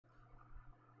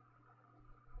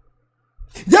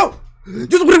Yo!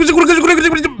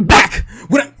 Back!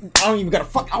 I don't even gotta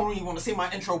fuck. I don't even want to say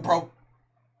my intro, bro.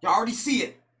 Y'all already see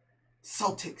it.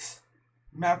 Celtics,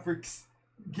 Mavericks,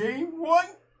 Game 1,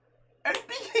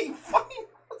 NBA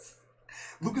Finals.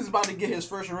 Luka's about to get his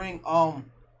first ring.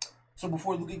 So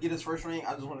before Luka get his first ring,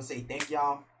 I just want to say thank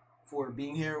y'all for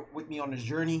being here with me on this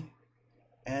journey.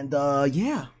 And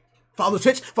yeah, follow the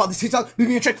Twitch, follow the TikTok, leave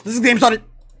me a trick. This is the game started.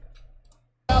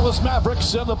 Dallas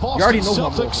Mavericks and the Boston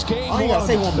Celtics game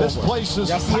one. This place is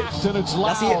packed and it's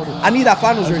loud. I need that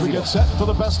finals jersey. We get set for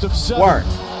the best of 7. Word.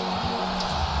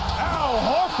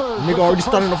 Al Horford. Nigga already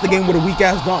starting off the game with a weak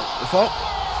ass dunk. The fuck?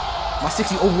 My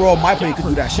 60 overall, my play could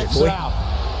do that shit, boy.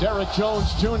 Derek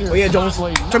Jones Jr. Oh yeah, Jones.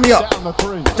 Turn me up.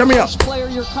 Turn me up. First player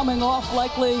you're coming off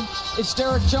likely. It's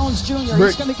Derek Jones Jr.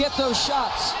 He's going to get those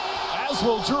shots. As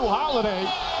will Drew Holiday.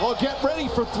 Well, get ready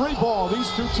for 3-ball.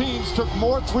 These two teams took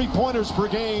more 3-pointers per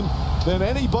game than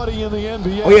anybody in the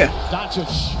NBA. Oh yeah. Doncic,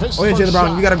 oh yeah, Jalen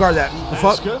Brown, you gotta guard that. The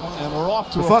fuck? Good. And we're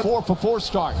off to a 4-for-4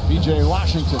 start. PJ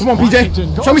Washington. Come on,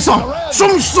 PJ. Show me some. Show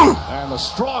me some. And a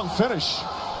strong finish.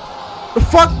 The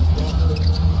fuck?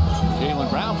 Jalen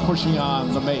Brown pushing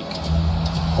on the make.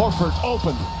 Horford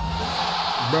open.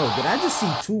 Bro, did I just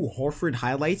see 2 Horford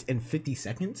highlights in 50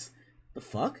 seconds? The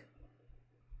fuck?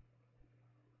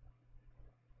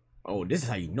 Oh, this is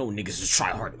how you know niggas is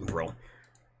tryharding, bro.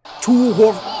 2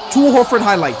 Horford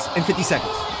highlights in 50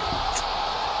 seconds.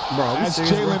 Bro, as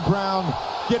Jalen Brown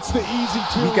gets the easy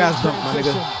 2. Weak ass dunk, my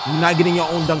nigga. You're not getting your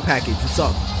own dunk package. What's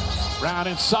up? Brown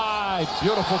inside.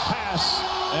 Beautiful pass.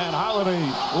 And Holiday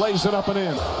lays it up and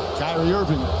in. Kyrie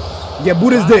Irving. Yeah,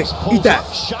 Buddha's dick. Eat that.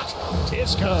 Shot.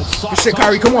 It's good. Good shit,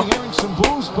 Kyrie. Come on. Hearing some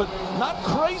boos, but not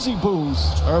crazy boos.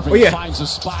 Irving finds a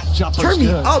spot. Jumper's Turn me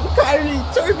good. up, Kyrie.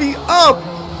 Turn me up.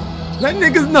 Let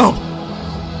niggas know.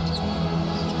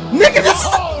 Nigga, that's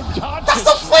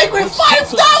a flagrant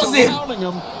 5,000.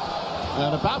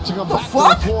 And about to come back to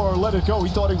the floor, let it go. He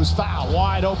thought he was fouled.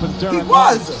 Wide open. He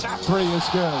was. That 3 is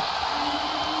good.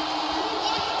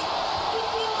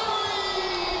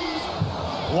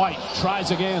 White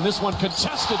tries again. This one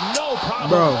contested, no problem.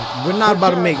 Bro, we're not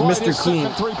about to make Mr. Clean.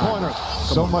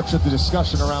 So much of the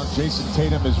discussion around Jason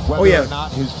Tatum is whether or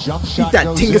not his jump shot Eat that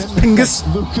goes tingus in.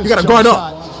 pingus. Luka's You gotta guard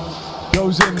up.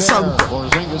 Goes in there.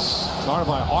 Porzingis guarded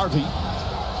by Harvey.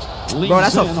 Bro,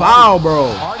 that's a foul,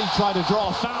 bro. Hardy tried to draw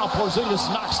a foul. Porzingis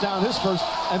knocks down his first,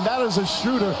 and that is a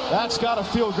shooter. That's got to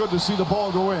feel good to see the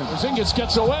ball go in. Porzingis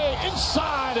gets away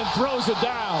inside and throws it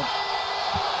down.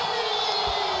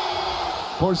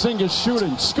 Porzingis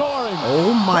shooting, scoring.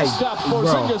 Oh my God,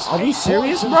 are we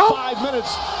serious, bro? 5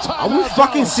 minutes. Are we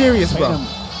fucking serious, bro?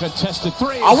 Contested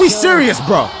 3. Are we serious,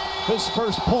 bro? His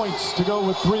first points to go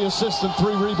with 3 assists and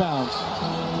 3 rebounds.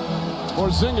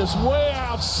 Porzingis way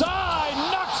outside,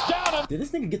 knocks down. Did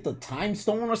this nigga get the time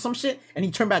stone or some shit? And he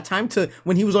turned back time to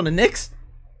when he was on the Knicks?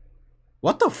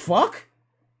 What the fuck?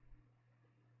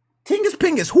 Tingus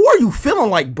Pingus, who are you feeling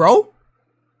like, bro?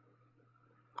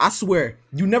 I swear,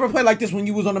 you never played like this when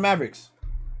you was on the Mavericks.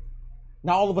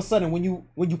 Now all of a sudden, when you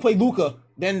play Luka,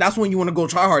 then that's when you want to go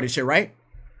try hard and shit, right?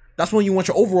 That's when you want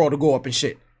your overall to go up and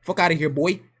shit. Fuck out of here,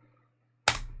 boy.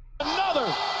 Another.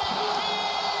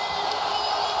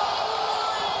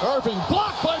 Irving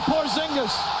blocked by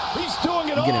Porzingis. He's doing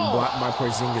it all. Getting blocked by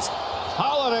Porzingis.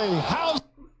 Holiday, how's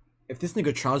if this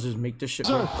nigga trousers make this shit,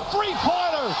 bro.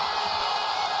 3-pointer.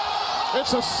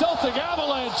 It's a Celtic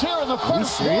avalanche here in the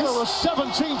first quarter, a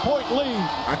 17-point lead.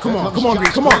 Right, come on,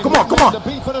 Green. Come on.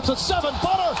 But it's a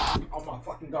 7-footer. Oh my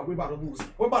fucking God, we're about to lose.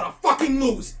 We're about to fucking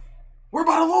lose. We're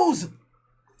about to lose.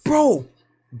 Bro,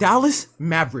 Dallas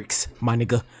Mavericks, my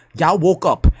nigga. Y'all woke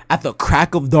up at the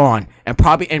crack of dawn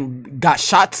and got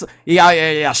shots.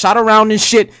 Yeah, shot around and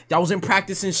shit. Y'all was in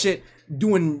practice and shit,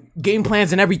 doing game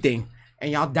plans and everything.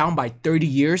 And y'all down by 30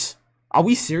 years? Are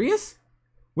we serious?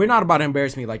 We're not about to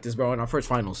embarrass me like this, bro, in our first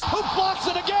finals. Who blocks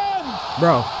it again?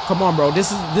 Bro, come on, bro.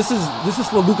 This is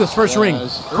for Luka's first ring.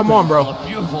 Come on, bro.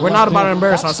 We're not about to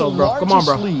embarrass ourselves, bro. Come on,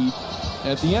 bro.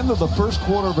 At the end of the first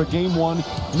quarter of a game 1.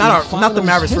 Not the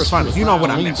Mavericks first finals. You know what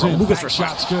I meant, bro. Luka's first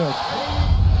finals. Good.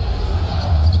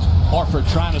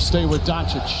 Horford trying to stay with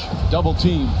Doncic. Double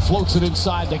team. Floats it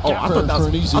inside the gapper for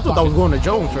an easy I thought that was going to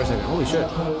Jones for a second. Holy shit.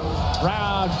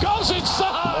 Brown goes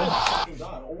inside.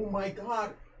 Oh my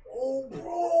God. Oh,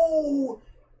 bro.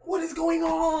 What is going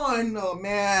on? Oh,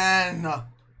 man. Are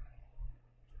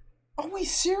we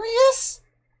serious?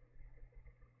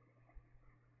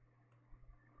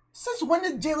 Since when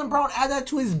did Jalen Brown add that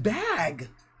to his bag?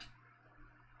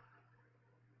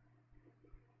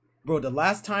 Bro, the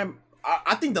last time...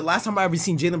 I think the last time I ever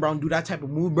seen Jalen Brown do that type of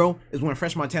move, bro, is when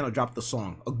Fresh Montana dropped the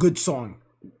song. A good song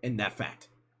in that fact.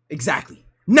 Exactly.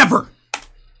 Never.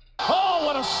 Oh,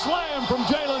 what a slam from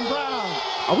Jaylen Brown.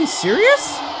 Are we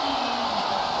serious?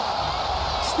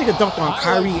 This nigga dunked on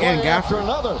Kyrie and Gafford.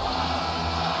 Another.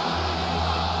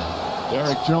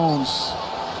 Derek Jones,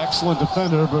 excellent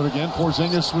defender, but again,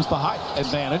 Porzingis was the height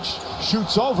advantage.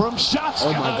 Shoots over him, shots.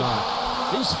 Oh my God.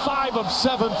 He's 5 of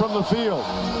 7 from the field.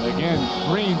 Again,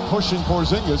 Green pushing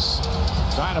Porzingis,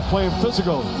 trying to play him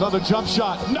physical. Another jump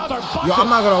shot, another bucket. Yo, I'm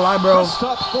not gonna lie, bro.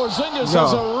 Porzingis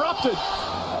has erupted.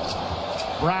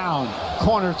 Brown,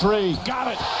 corner 3, got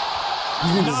it.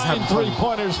 9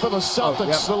 3-pointers for the Celtics. Oh,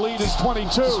 yep. The lead is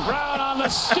 22. Brown on the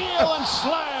steal and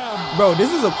slam. Bro,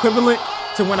 this is equivalent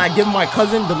to when I give my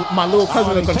cousin, my little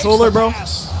cousin, a controller, bro,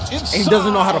 and he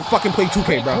doesn't know how to fucking play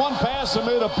 2K, bro. One pass and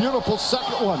made a beautiful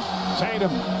second one.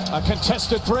 Tatum, a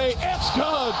contested 3. It's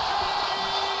good.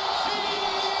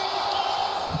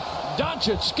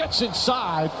 Doncic gets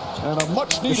inside and a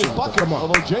much-needed bucket.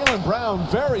 Although Jaylen Brown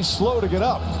very slow to get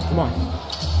up. Come on.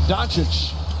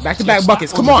 Doncic. Back-to-back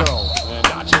buckets. Come on. And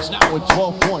Doncic now with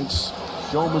 12 points.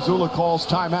 Joe Mazzulla calls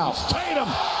timeout. Tatum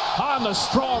on the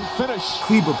strong finish.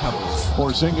 Kleber Pebbles.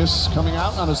 Porzingis coming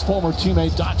out on his former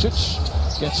teammate Doncic.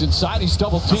 Gets inside. He's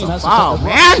double teamed. Has to foul, take a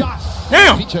man. shot.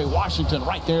 Damn. PJ Washington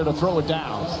right there to throw it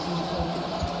down.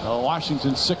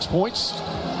 Washington 6 points.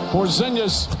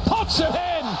 Porzingis puts it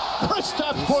in.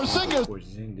 Kristaps Porzingis.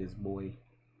 Porzingis, boy.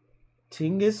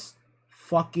 Tingus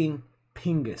fucking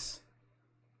Pingus.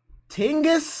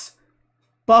 Tingus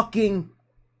fucking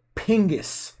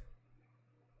Pingus.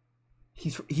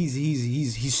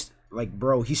 He's like,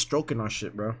 bro, he's stroking our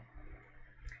shit, bro.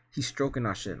 He's stroking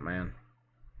our shit, man.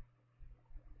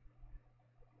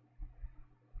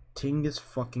 Tingus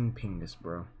fucking Pingus,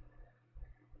 bro.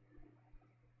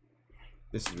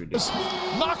 This is ridiculous.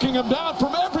 Knocking him down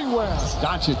from everywhere.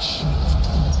 Doncic.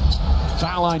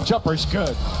 Foul line jumper's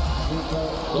good.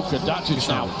 Luka Doncic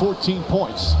now 14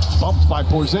 points. Bumped by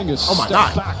Porzingis. Oh my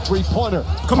God. Back 3-pointer.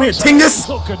 Come here, Tingus.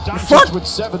 Luka Doncic with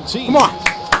 17. Come on.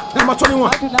 That's my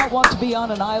 21. I do not want to be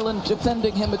on an island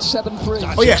defending him at 7-3.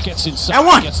 Doncic Oh yeah. Gets inside. And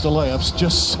one. Gets the layups.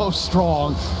 Just so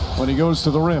strong when he goes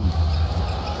to the rim.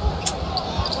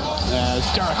 As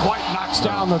Derek White knocks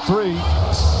down the 3.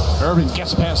 Irving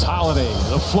gets past Holiday.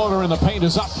 The floater in the paint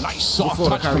is up. Nice soft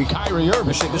touch from Kyrie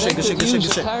Irving.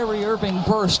 Good shit. Kyrie Irving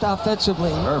burst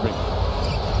offensively. Irving.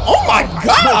 Oh my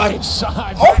God!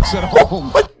 Inside, backs it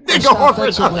home. Nigga,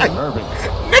 offensively. Irving.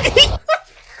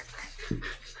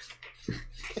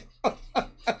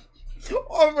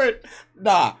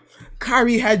 Nah.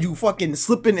 Kyrie had you fucking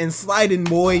slipping and sliding,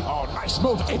 boy. Oh, nice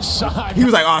move inside. He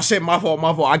was like, "Oh shit, my fault.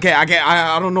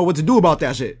 I don't know what to do about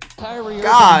that shit." Kyrie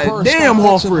God damn,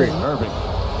 Horford. Irving.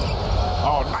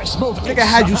 Oh, nice move. Nigga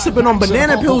had you sipping on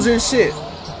banana pills and shit.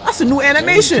 That's a new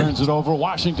animation. Turns it over.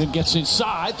 Washington gets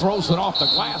inside, throws it off the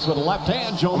glass with a left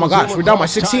hand. Oh my gosh, we're down by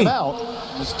 16. Oh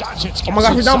my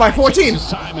gosh, we're down by 14.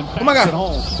 Oh my God.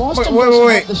 Boston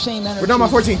Wait. the same energy, We're down by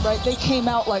 14. Right? They came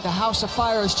out like a house of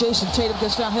fire as Jason Tatum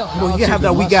gets downhill. Well, you can have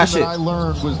that weak ass shit. I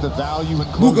learned was the value in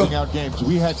closing out games.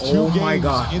 We had 2 games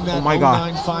in that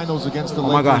 09 finals against the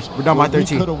Lakers. Oh my gosh, we're down by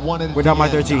 13. We're down by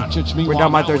 13. We're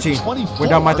down by 13. We're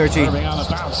down by 13. Irving on the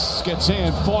bounce, gets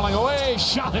in, falling away,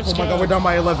 shot is Oh my God, we're down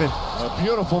by 11. A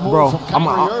beautiful move Bro, from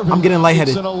Kyrie Irving. I'm getting lightheaded.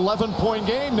 It's an 11-point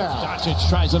game now. Doncic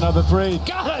tries another 3.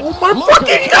 Got it. Oh my Luka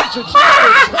fucking Doncic,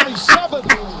 27.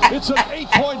 It's an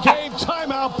 8-point game.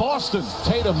 Timeout, Boston.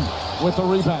 Tatum with the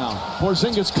rebound.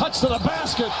 Porzingis cuts to the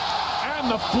basket and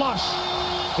the flush.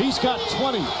 He's got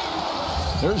 20.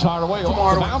 There's Hardaway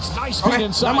over the bounce. Nice feed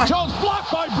inside. Jones blocked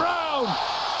by Brown.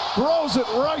 Throws it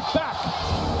right back.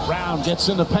 Brown gets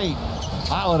in the paint.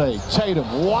 Holiday,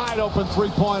 Tatum, wide open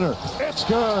 3-pointer. It's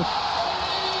good.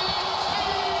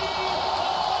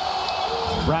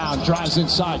 Brown drives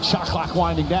inside. Shot clock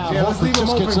winding down. Yeah, let's leave him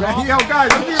just open, gets it man. off. Yo,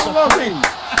 guys, let's leave him open.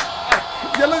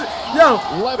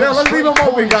 Let's leave him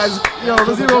open, guys.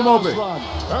 Let's leave him open.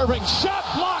 Irving shot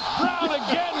blocked. Brown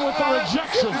again with the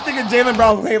rejection. This nigga Jaylen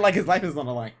Brown playing like his life is on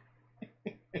the line.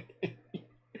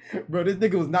 Bro, this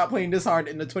nigga was not playing this hard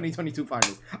in the 2022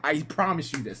 finals. I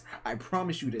promise you this. I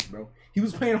promise you this, bro. He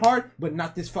was playing hard, but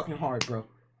not this fucking hard, bro.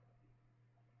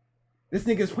 This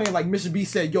nigga is playing like Mr. B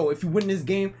said, yo, if you win this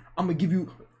game, I'm gonna give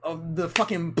you the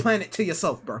fucking planet to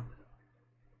yourself, bro.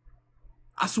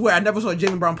 I swear, I never saw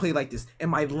Jaylen Brown play like this in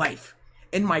my life.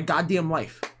 In my goddamn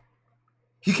life.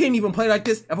 He can't even play like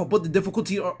this if I put the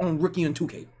difficulty on rookie and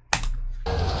 2K.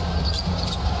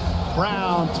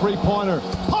 Brown, 3-pointer.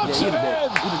 Puts it in.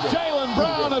 Jaylen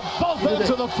Brown at both ends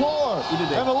of the floor.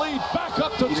 And the lead back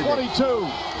up to 22.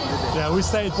 Yeah, we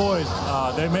stayed poised.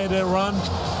 They made their run.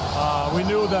 We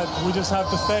knew that we just have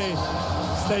to stay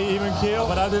stay even keel,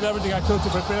 but I did everything I could to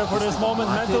prepare for this moment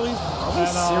mentally. Are we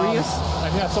serious?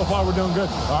 And yeah, so far we're doing good.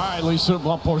 All right, Lisa,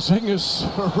 Porzingis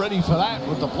ready for that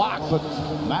with the block, but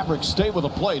Mavericks stay with the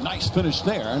play. Nice finish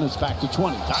there, and it's back to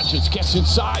 20. Doncic gets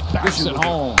inside, backs it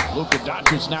home. Luka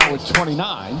Doncic now with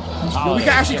 29. Yo, we can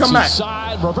actually come back.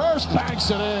 Inside, reverse,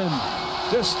 banks it in.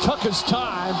 Just took his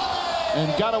time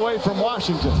and got away from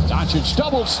Washington. Doncic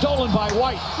double stolen by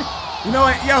White. You know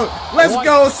what? Yo, let's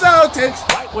go Celtics.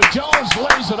 White with Jones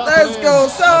lays it up. Let's go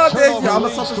Celtics. Yo, I'm a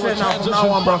Celtics fan now from now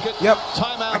on, bro. Yep.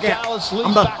 Timeout. Dallas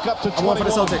leads back up to 21. I'm going for the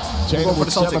Celtics. I'm going for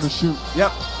the Celtics. To shoot.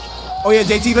 Yep. Oh yeah,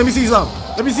 JT, let me see some.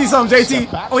 Let me see some, JT.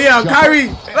 Oh yeah, Kyrie.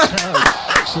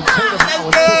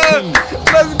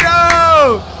 Let's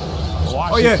go.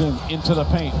 Washington into the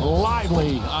paint.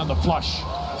 Lively on the flush.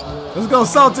 Let's go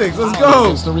Celtics. Let's go.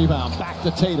 Gets the rebound. Back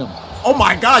to Tatum. Oh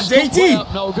my God,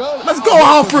 JT! No good. Let's go,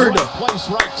 Alfred! Let's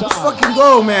fucking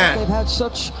go, man! They've had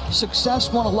such success,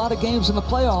 won a lot of games in the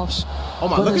plaffs. Oh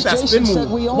my, look at that spin move.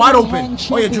 Wide open.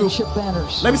 Oh yeah, Drew.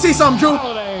 Let me see some, Drew.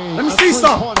 Let me see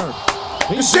some.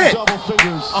 Good shit.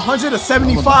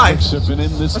 175.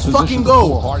 Let's fucking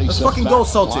go. Let's fucking go,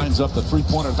 Celtics.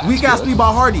 Weak ass be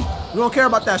by Hardy. We don't care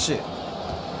about that shit.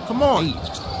 Come on.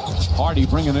 Hardy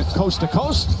bringing it coast to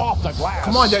coast off the glass.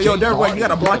 Come on, yo, Derek White, you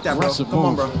gotta block that, bro. Come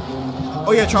on, bro.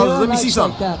 Oh yeah, Charles, let me see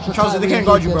some. Charles, they can't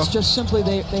guard you, bro. It's just simply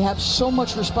they have so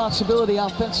much responsibility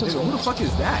offensively. Dude, who the fuck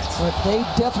is that? But they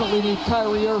definitely need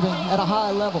Kyrie Irving at a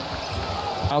high level.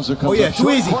 Oh yeah,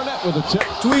 too easy. With a tip.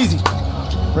 Too easy.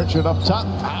 Pritchard up top,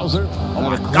 Hauser. Oh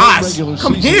my gosh,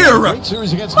 come here! My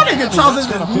nigga Charles is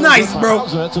nice, bro.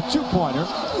 That's a two-pointer.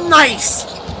 Nice.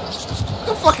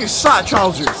 Good fucking shot,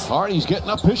 Charles. Hardy's getting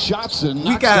up his shots and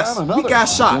knocks down another. Weak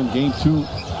ass shot. And game 2,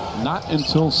 not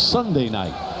until Sunday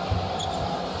night.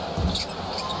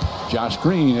 Josh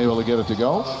Green able to get it to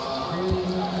go.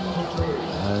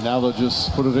 And now they'll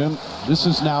just put it in. This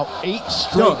is now 8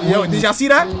 straight Yo, did y'all see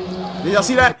that? Did y'all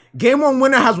see that? Game 1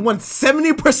 winner has won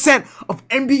 70% of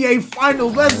NBA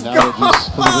Finals. Let's go.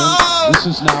 This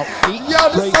is now 8 Yo, the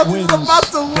straight Celtics wins. are about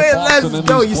to win. Let's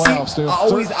go. You see, I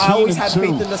always had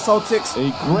faith in the Celtics.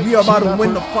 We are about to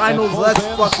win the Finals. Let's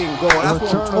fucking go. That's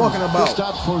what I'm talking about.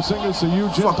 Porzingis, a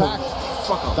huge impact.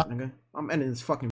 Fuck up, nigga. I'm ending this fucking